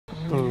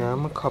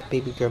gonna call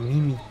baby girl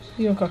Mimi.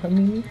 You gonna call her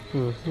Mimi?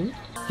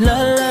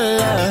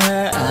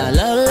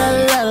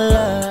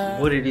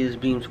 What it is,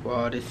 Beam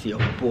Squad, it's your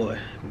boy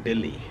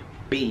Billy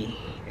B,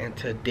 and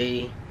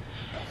today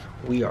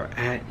we are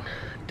at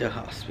the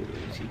hospital.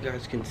 As you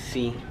guys can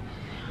see,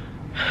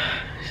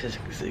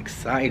 it's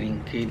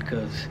exciting, kid,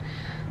 because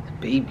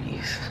the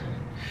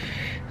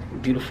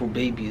beautiful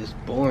baby is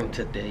born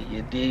today,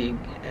 you dig?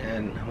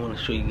 And I want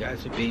to show you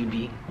guys the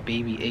baby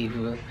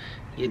Eva,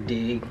 you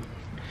dig?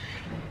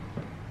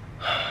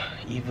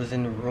 Eva's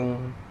in the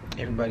room,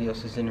 everybody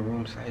else is in the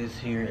room. Saya's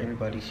here,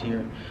 everybody's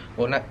here.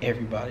 Well, not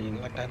everybody,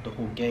 like not the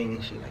whole gang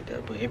and shit like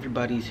that, but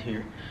everybody's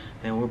here,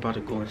 and we're about to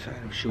go inside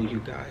and show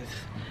you guys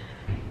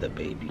the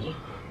baby.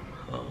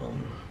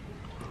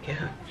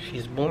 Yeah,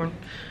 she's born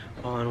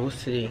on,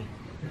 what's today?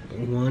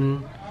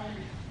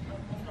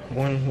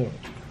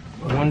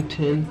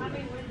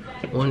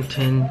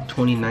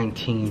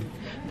 1/10/2019.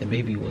 The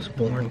baby was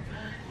born,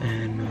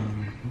 and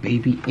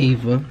baby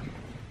Eva.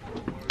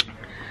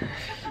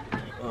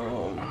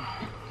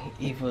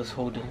 Eva's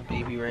holding the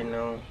baby right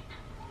now.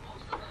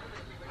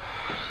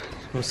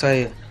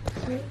 Messiah,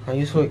 are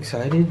you so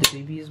excited the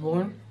baby is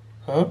born?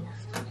 Huh?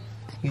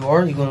 You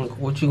are? You gonna,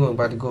 what you going,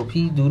 about to go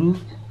pee, doo-doo?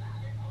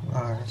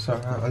 Alright,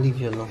 sorry, I'll leave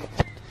you alone.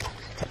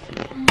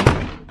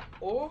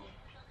 Oh,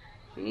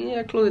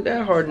 yeah, I closed it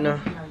that hard now.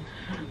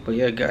 But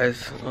yeah,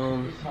 guys,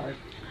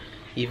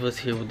 Eva's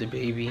here with the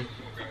baby.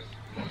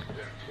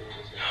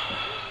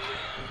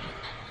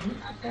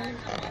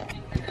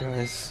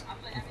 Guys,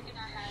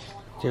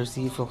 there's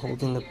Eva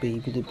holding the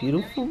baby, the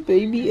beautiful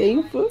baby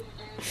Eva.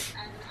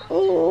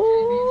 Oh.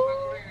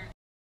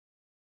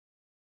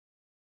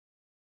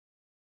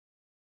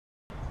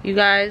 You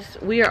guys,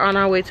 we are on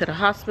our way to the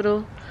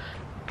hospital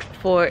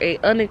for a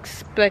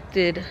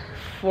unexpected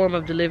form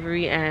of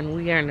delivery, and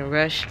we are in a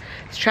rush.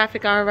 It's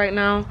traffic hour right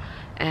now,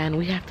 and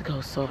we have to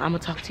go. So I'm gonna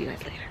talk to you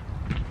guys later.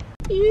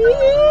 Yeah.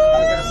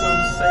 I got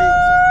something to say.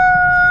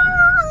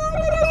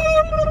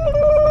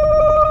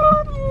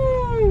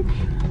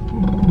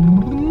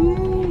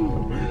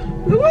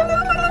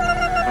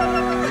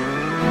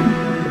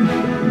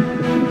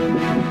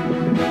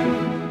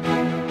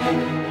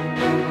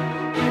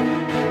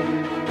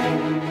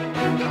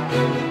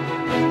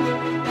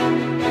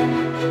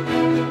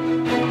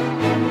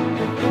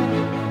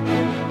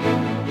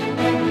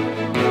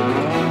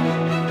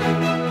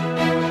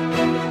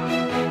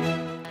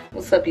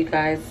 What's up, you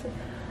guys?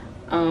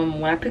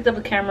 When I picked up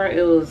the camera,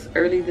 it was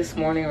early this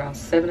morning, around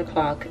 7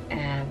 o'clock,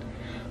 and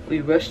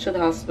we rushed to the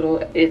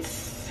hospital.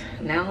 It's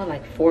now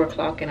like 4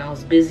 o'clock, and I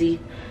was busy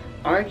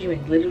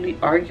literally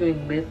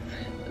arguing with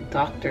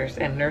doctors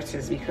and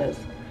nurses because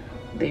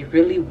they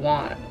really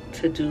want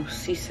to do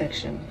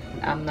C-section.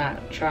 I'm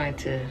not trying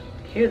to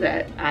hear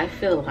that. I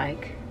feel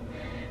like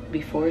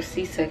before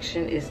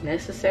C-section is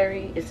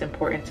necessary, it's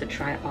important to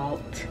try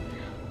out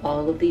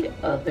all of the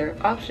other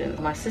options.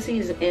 My sissy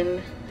is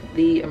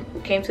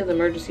came to the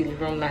emergency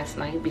room last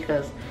night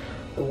because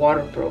the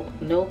water broke.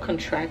 No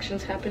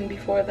contractions happened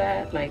before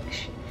that, like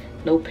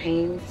no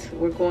pains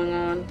were going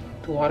on.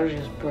 The water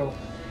just broke,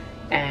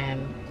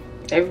 and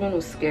everyone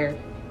was scared.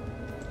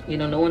 You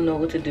know, no one knew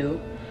what to do.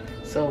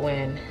 So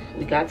when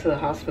we got to the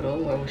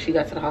hospital, or when she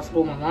got to the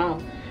hospital, my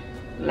mom,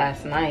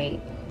 last night,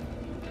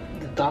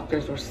 the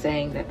doctors were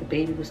saying that the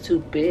baby was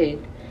too big,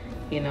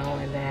 you know,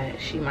 and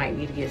that she might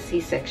need to get a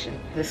C-section.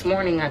 This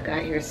morning I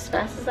got here as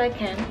fast as I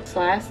can. So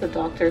I asked the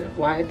doctor,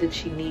 why did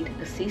she need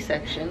a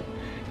C-section?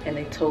 And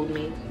they told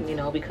me, you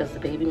know, because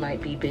the baby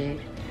might be big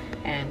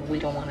and we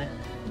don't want to,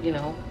 you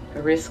know,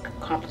 risk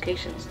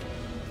complications.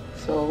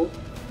 So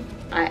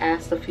I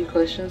asked a few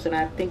questions, and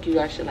I think you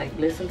guys should like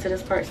listen to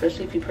this part,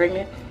 especially if you're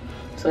pregnant,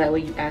 so that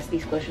way you ask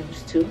these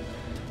questions too.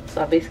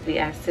 So I basically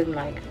asked him,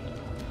 like,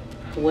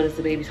 what is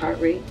the baby's heart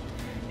rate?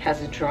 Has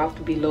it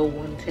dropped below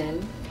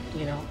 110?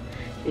 You know,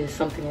 is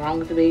something wrong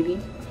with the baby?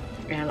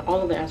 And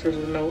all of the answers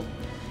were no.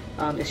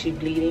 Is she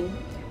bleeding?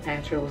 The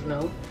answer was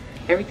no.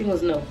 Everything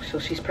was no. So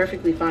she's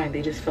perfectly fine.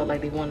 They just felt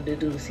like they wanted to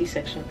do the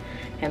C-section.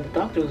 And the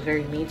doctor was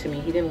very mean to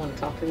me. He didn't want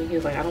to talk to me. He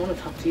was like, I don't want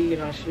to talk to you. You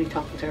know, I should be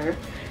talking to her.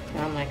 And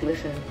I'm like,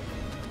 listen,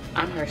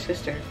 I'm her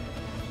sister.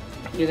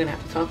 You're going to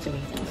have to talk to me.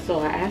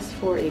 So I asked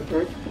for a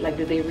birth, like,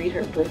 did they read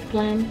her birth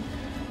plan?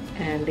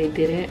 And they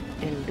didn't.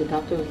 And the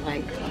doctor was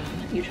like,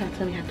 you trying to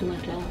tell me how to do my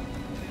job?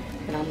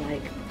 And I'm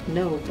like,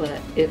 no,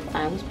 but if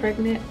I was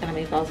pregnant, and I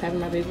mean, if I was having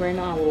my baby right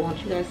now, I would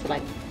want you guys to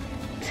like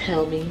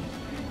tell me,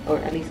 or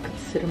at least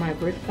consider my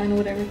birth plan or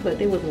whatever. But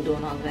they wasn't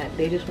doing all that.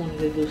 They just wanted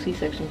to do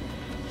C-section.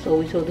 So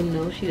we told them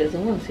no, she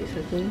doesn't want a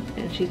C-section,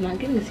 and she's not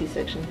getting a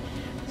C-section.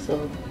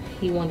 So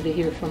he wanted to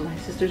hear from my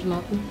sister's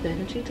mouth instead,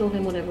 and she told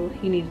him whatever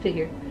he needed to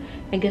hear.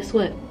 And guess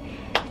what?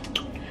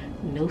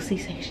 No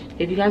C-section.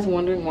 If you guys are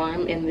wondering why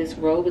I'm in this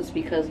robe, it's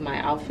because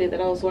my outfit that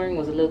I was wearing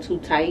was a little too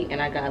tight,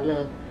 and I got a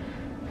little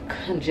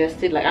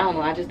congested. Like, I don't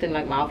know, I just didn't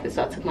like my outfit,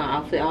 so I took my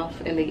outfit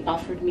off, and they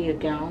offered me a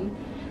gown.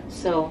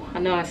 So I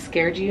know I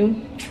scared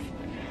you.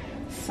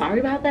 Sorry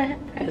about that.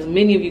 As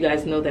many of you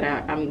guys know that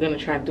I'm gonna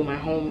try to do my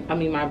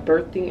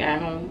birthing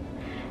at home,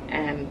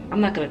 and I'm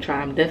not gonna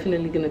try. I'm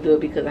definitely gonna do it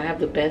because I have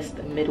the best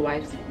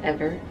midwives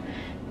ever.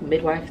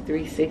 Midwife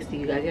 360,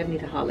 you guys need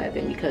to holler at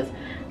them, because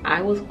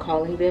I was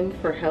calling them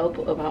for help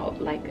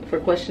about, like, for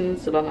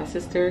questions about my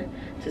sister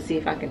to see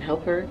if I can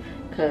help her,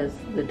 because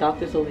the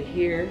doctors over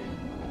here,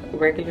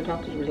 regular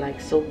doctors, were like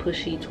so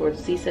pushy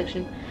towards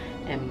C-section,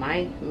 and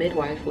my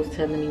midwife was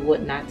telling me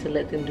what not to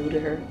let them do to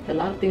her. A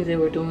lot of things they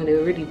were doing, they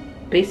were really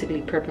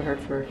basically prepping her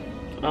for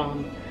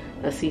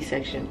a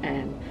C-section.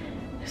 And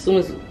as soon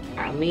as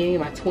me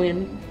and my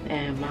twin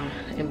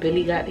and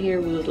Billy got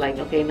here, we was like,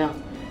 okay, now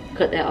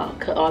cut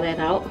all that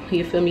out.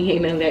 You feel me?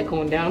 Ain't none of that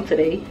going down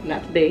today.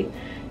 Not today.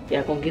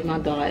 Yeah, gonna give my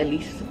daughter at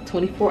least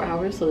 24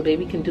 hours so the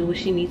baby can do what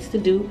she needs to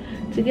do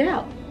to get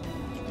out.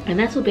 And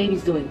that's what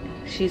baby's doing.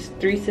 She's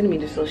 3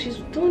 centimeters, so she's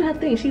doing her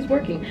thing. She's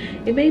working.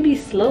 It may be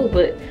slow,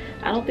 but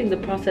I don't think the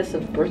process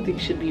of birthing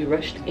should be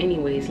rushed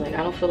anyways. Like,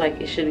 I don't feel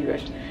like it should be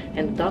rushed.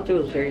 And the doctor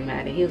was very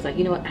mad, and he was like,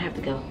 you know what, I have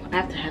to go.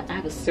 I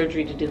have a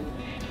surgery to do.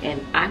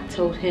 And I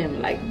told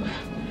him, like,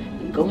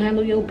 go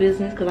handle your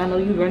business, because I know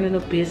you're running a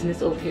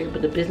business over here,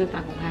 but the business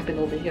not gonna happen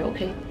over here,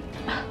 okay?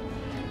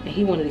 And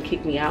he wanted to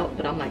kick me out,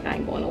 but I'm like, I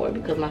ain't going nowhere,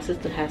 because my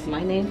sister has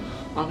my name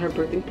on her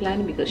birthing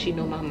plan, because she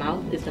know my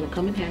mouth is gonna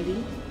come in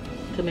handy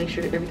to make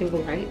sure everything go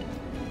right.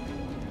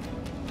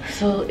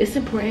 So it's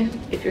important,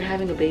 if you're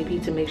having a baby,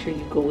 to make sure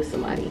you go with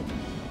somebody.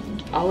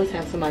 Always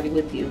have somebody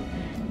with you.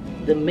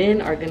 The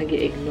men are gonna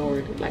get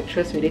ignored. Like,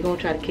 trust me, they're gonna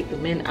try to kick the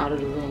men out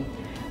of the room.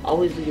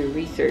 Always do your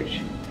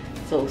research.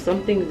 So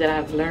some things that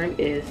I've learned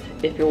is,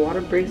 if your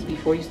water breaks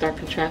before you start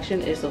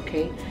contraction, it's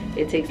okay.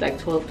 It takes like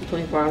 12 to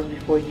 24 hours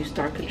before you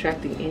start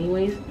contracting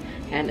anyways.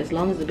 And as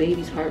long as the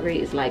baby's heart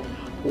rate is like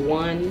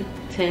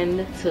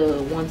 110 to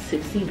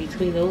 160,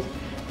 between those,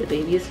 the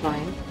baby is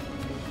fine.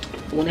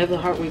 Whenever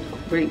the heart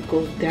rate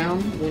goes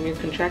down when you're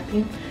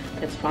contracting,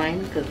 that's fine,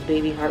 because the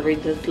baby heart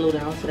rate does slow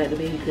down so that the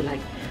baby could like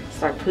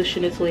start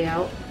pushing its way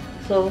out.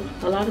 So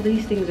a lot of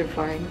these things are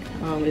fine.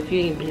 If you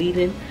ain't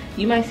bleeding,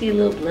 you might see a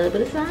little blood,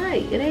 but it's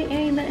alright. It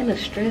ain't nothing to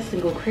stress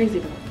and go crazy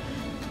about.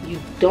 You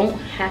don't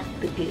have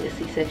to get a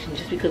C-section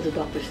just because the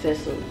doctor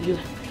says so.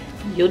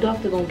 Your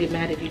doctor gonna get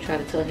mad if you try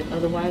to tell him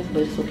otherwise,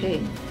 but it's okay.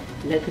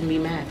 Let them be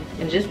mad.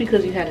 And just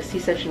because you had a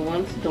C-section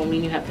once, don't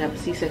mean you have to have a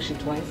C-section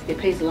twice. It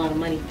pays a lot of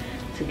money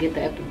to get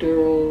the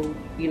epidural,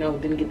 you know,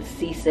 then get the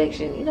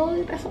C-section. You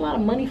know, that's a lot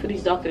of money for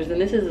these doctors, and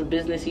this is a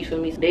business, you feel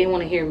me? They didn't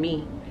want to hear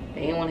me.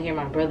 They didn't want to hear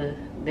my brother.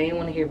 They didn't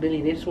want to hear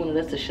Billy. They just wanted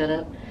us to shut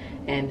up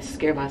and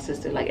scare my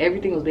sister. Like,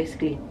 everything was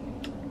basically,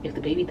 if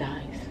the baby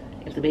dies,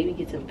 if the baby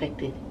gets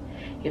infected,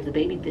 if the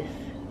baby this,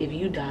 if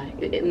you die,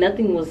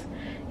 nothing was,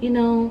 you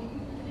know,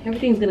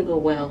 everything's gonna go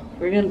well.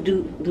 We're gonna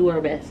do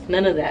our best.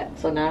 None of that.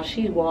 So now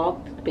she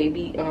walked. The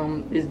baby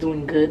is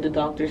doing good. The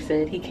doctor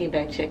said, he came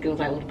back checking, was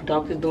like, well, the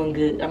doctor's doing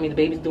good. I mean, the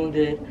baby's doing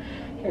good.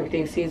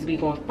 Everything seems to be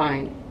going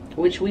fine,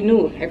 which we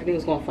knew everything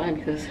was going fine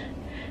because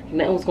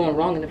nothing was going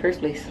wrong in the first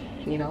place.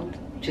 You know,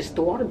 just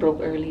the water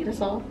broke early,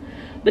 that's all.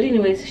 But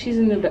anyways, she's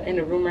in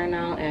the room right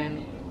now,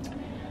 and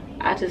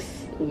I just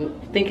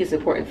think it's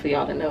important for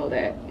y'all to know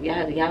that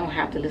y'all don't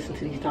have to listen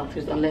to these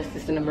doctors unless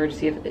it's an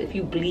emergency. If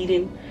you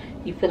bleeding,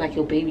 you feel like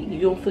your baby, you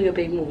don't feel your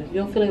baby moving. If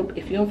you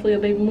don't feel your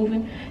baby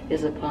moving,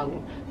 it's a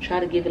problem. Try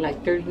to give it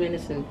like 30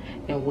 minutes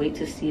and wait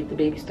to see if the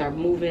baby start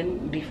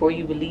moving before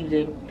you believe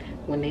them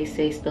when they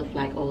say stuff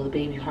like, oh, the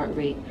baby heart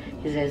rate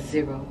is at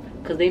 0.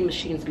 Because they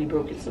machines be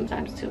broken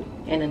sometimes too.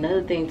 And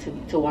another thing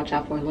to watch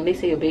out for is when they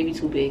say your baby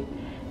too big,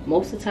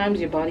 most of the times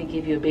your body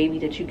give you a baby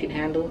that you can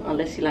handle,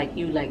 unless you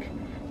like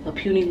a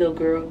puny little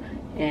girl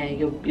and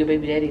your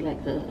baby daddy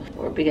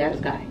or a big ass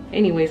guy.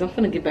 Anyways, I'm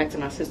gonna get back to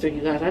my sister,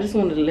 you guys. I just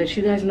wanted to let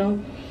you guys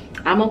know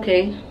I'm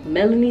okay.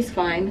 Melanie's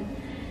fine.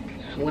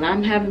 When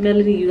I'm having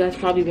Melanie, you guys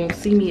probably won't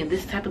see me in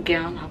this type of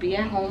gown. I'll be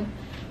at home,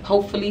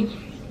 hopefully.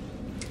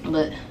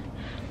 But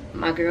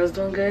my girl's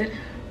doing good.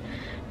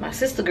 My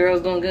sister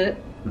girl's doing good.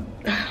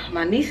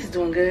 My niece is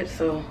doing good,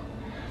 so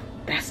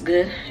that's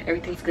good.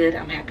 Everything's good.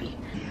 I'm happy.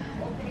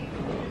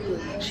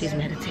 She's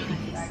meditating.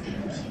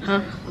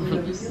 Huh?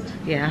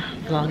 Yeah,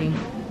 vlogging.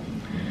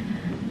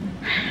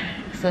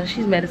 So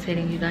she's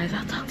meditating, you guys.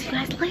 I'll talk to you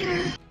guys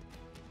later.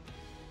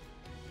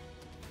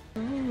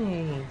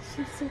 Hey,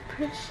 she's so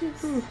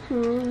precious.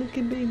 Look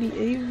at baby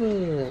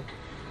Eva.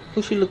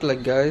 Who she look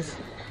like, guys?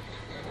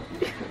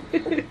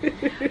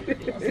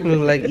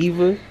 Look like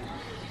Eva?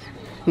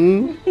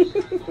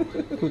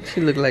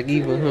 She look like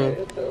Eva, huh?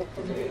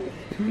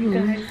 You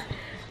guys,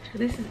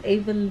 this is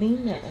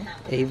Evelina.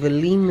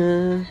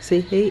 Evelina.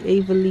 Say hey,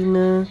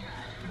 Evelina.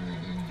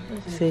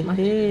 Say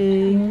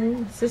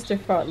hey. Sister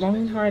fought long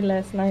and hard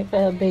last night for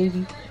her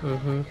baby.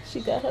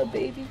 She got her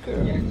baby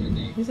girl.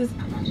 This is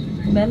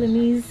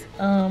Melanie's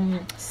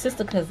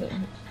sister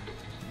cousin.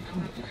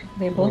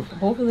 They both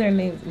of their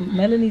names.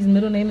 Melanie's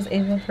middle name is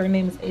Eva. Her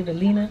name is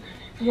Evelina.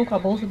 We're gonna call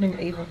both of them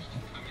Eva.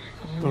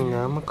 No,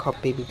 I'm gonna call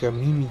baby girl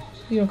Mimi.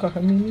 You gonna call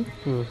her Mimi?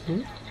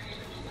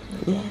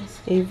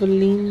 Yes,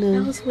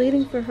 Evelina. I was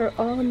waiting for her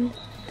all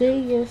day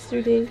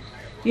yesterday.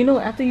 You know,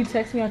 after you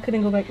text me, I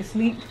couldn't go back to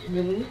sleep.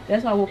 Really?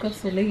 That's why I woke up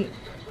so late.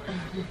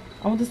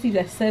 I went to sleep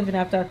at 7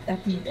 after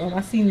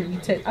I seen you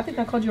text. I think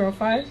I called you around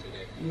 5.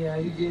 Yeah,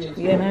 you did.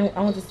 Yeah, and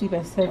I went to sleep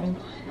at 7.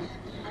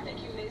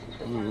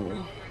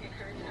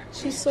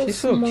 She's so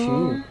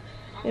small cute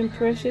and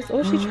precious.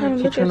 Oh, she's trying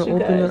to look at you open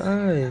guys.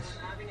 her eyes.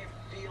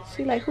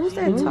 She like, who's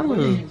that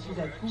talking? She's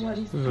like, who are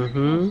these?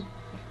 Mm-hmm.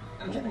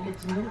 I'm trying to get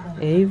to know them.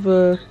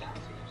 Ava.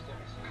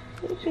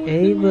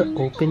 Ava,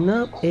 open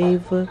up,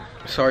 Ava.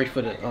 Sorry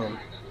for the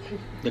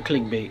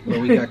clickbait, but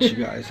we got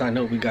you guys. I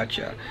know we got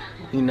y'all.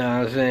 You know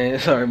what I'm saying?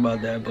 Sorry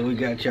about that, but we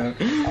got y'all.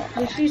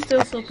 But she's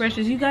still so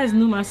precious. You guys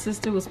knew my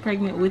sister was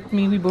pregnant with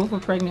me. We both were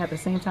pregnant at the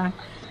same time.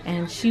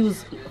 And she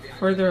was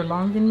further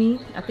along than me.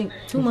 I think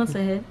 2 months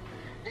ahead.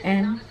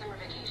 And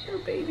her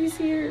baby's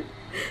here.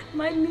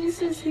 My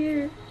niece is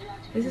here.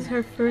 This is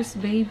her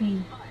first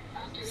baby.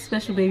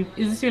 Special baby.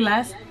 Is this your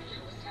last?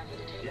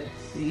 Yes.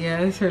 Yeah,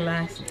 it's her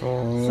last.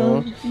 Aww.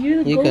 So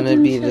you're gonna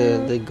be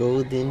the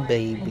golden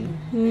baby.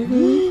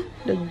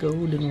 Mm-hmm. The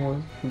golden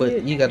one.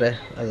 But you got a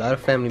lot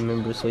of family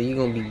members, so you're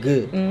gonna be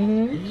good.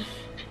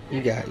 Mm-hmm.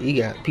 You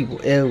got people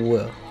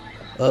everywhere.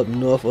 Up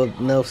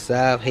north,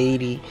 south,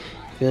 Haiti.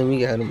 Feel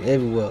me? You got them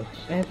everywhere.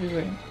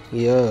 Everywhere.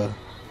 Yeah.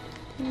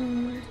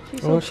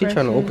 She's so she's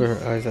trying to open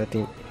her eyes, I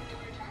think.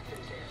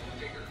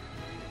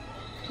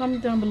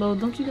 Comment down below.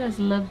 Don't you guys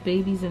love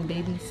babies and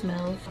baby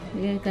smells?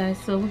 Yeah, guys.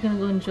 So we're gonna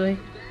go enjoy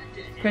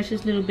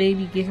precious little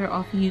baby. Get her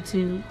off of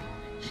YouTube.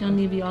 She don't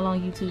need to be all on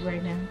YouTube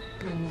right now.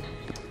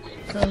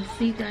 So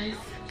see you guys.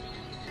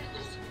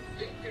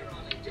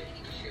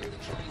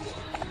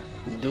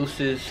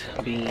 Deuces,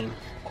 B.E.A.M,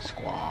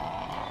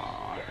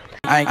 squad.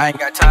 I ain't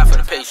got time for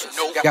the patience.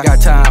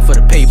 Got time for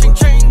the paper.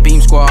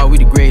 B.E.A.M squad, we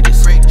the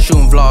greatest.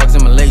 Shooting vlogs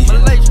in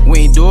Malaysia. We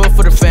ain't do it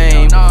for the